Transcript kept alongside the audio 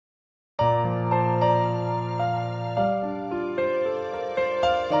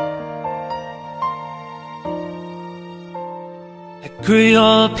Grew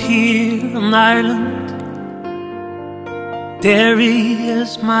up here in Ireland. Derry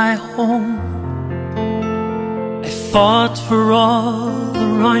is my home. I fought for all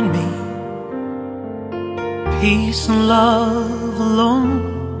around me, peace and love alone.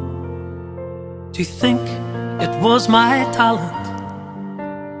 Do you think it was my talent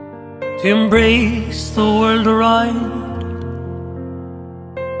to embrace the world around?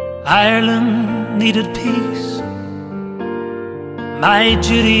 Ireland needed peace, my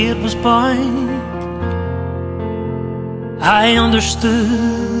duty it was bound. I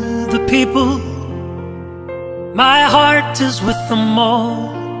understood the people, my heart is with them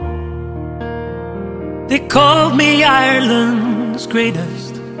all. They called me Ireland's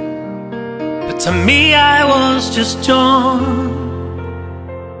greatest, but to me I was just John.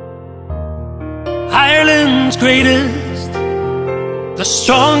 Ireland's greatest, the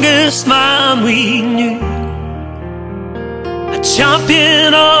strongest man we knew, a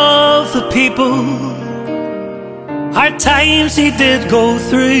champion of the people. Hard times he did go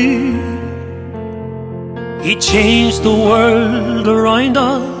through. He changed the world around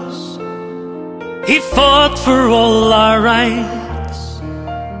us. He fought for all our rights.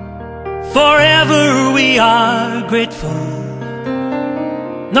 Forever we are grateful.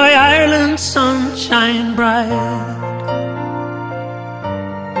 Now Ireland's sun shine bright.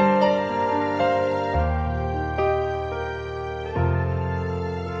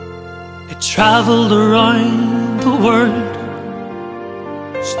 I traveled around the world,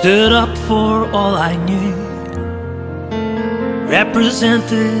 stood up for all I knew,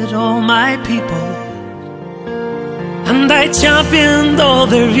 represented all my people, and I championed all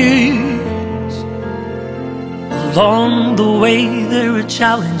their views. Along the way there were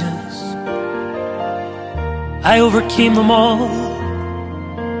challenges, I overcame them all.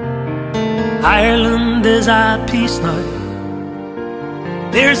 Ireland is at peace now.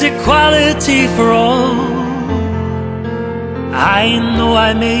 There's equality for all. I know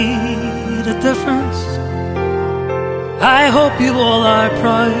I made a difference. I hope you all are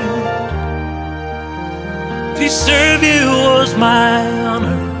proud. To serve you was my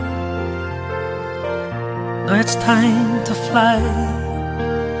honor. Now it's time to fly.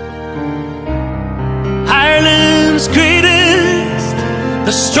 Ireland's greatest,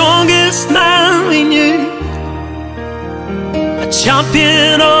 the strongest man we knew, a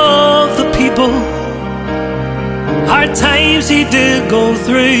champion of the people. Hard times he did go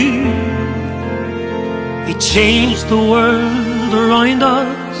through. He changed the world around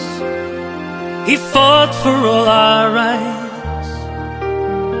us. He fought for all our rights.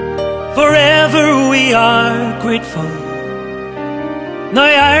 Forever we are grateful. Now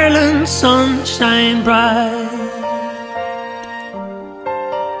Ireland's sun shine bright.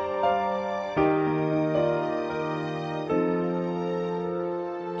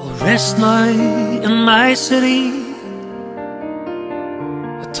 I'll rest now in my city,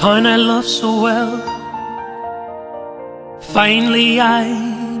 a town I love so well. Finally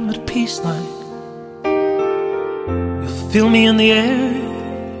I'm at peace now. You'll feel me in the air.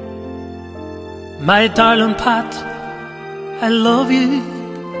 My darling Pat, I love you.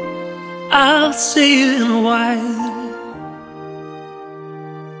 I'll see you in a while.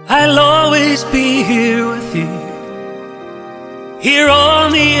 I'll always be here with you, here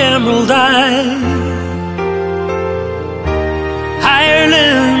on the Emerald Isle.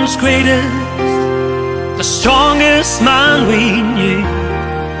 Ireland's greatest, the strongest man we knew,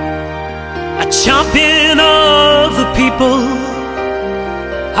 a champion of the people.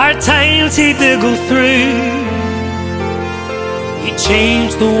 Hard times he did go through. He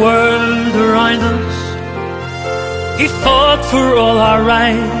changed the world around us. He fought for all our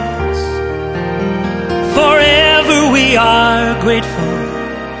rights. Forever we are grateful.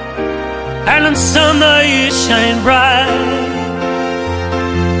 Ireland's sun, now you shine bright.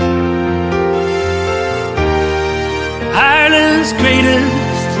 Ireland's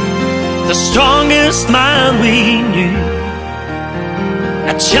greatest, the strongest man we knew,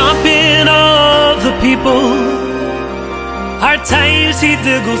 a champion of the people. Hard times he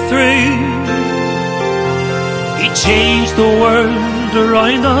did go through. He changed the world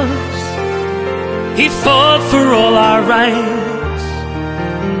around us. He fought for all our rights.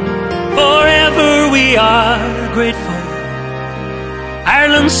 Forever we are grateful.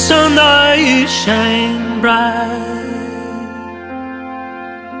 Ireland's sun, now you shine bright.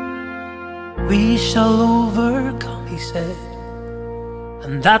 We shall overcome, he said,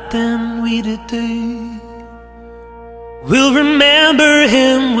 and that then we did do. We'll remember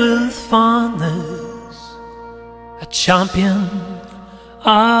him with fondness, a champion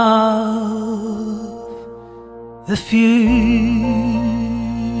of the few.